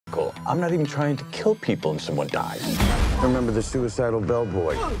Cool. I'm not even trying to kill people and someone dies. Remember the suicidal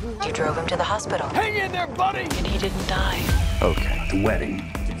bellboy? You drove him to the hospital. Hang in there, buddy! And he didn't die. Okay, the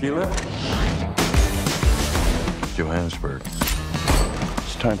wedding. Tequila? Johannesburg.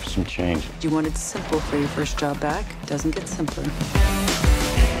 It's time for some change. You wanted simple for your first job back. Doesn't get simpler.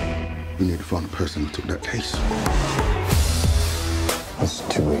 We need to find the person who took that case. That's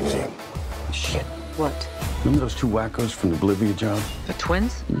too easy. Shit. What? Remember those two wackos from the Bolivia job? The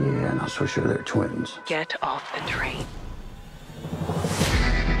twins? Yeah, not so sure they're twins. Get off the train.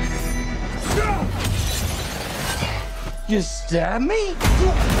 You stab me?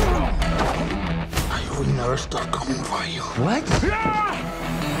 We never start coming for you. What?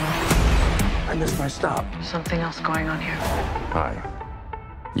 I missed my stop. Something else going on here. Hi.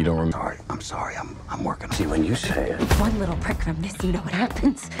 You don't remember? Sorry, I'm sorry. I'm working. See, when you say it. One little prick from this, you know what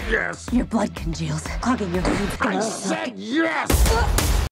happens? Yes! Your blood congeals, clogging your veins. I said yes!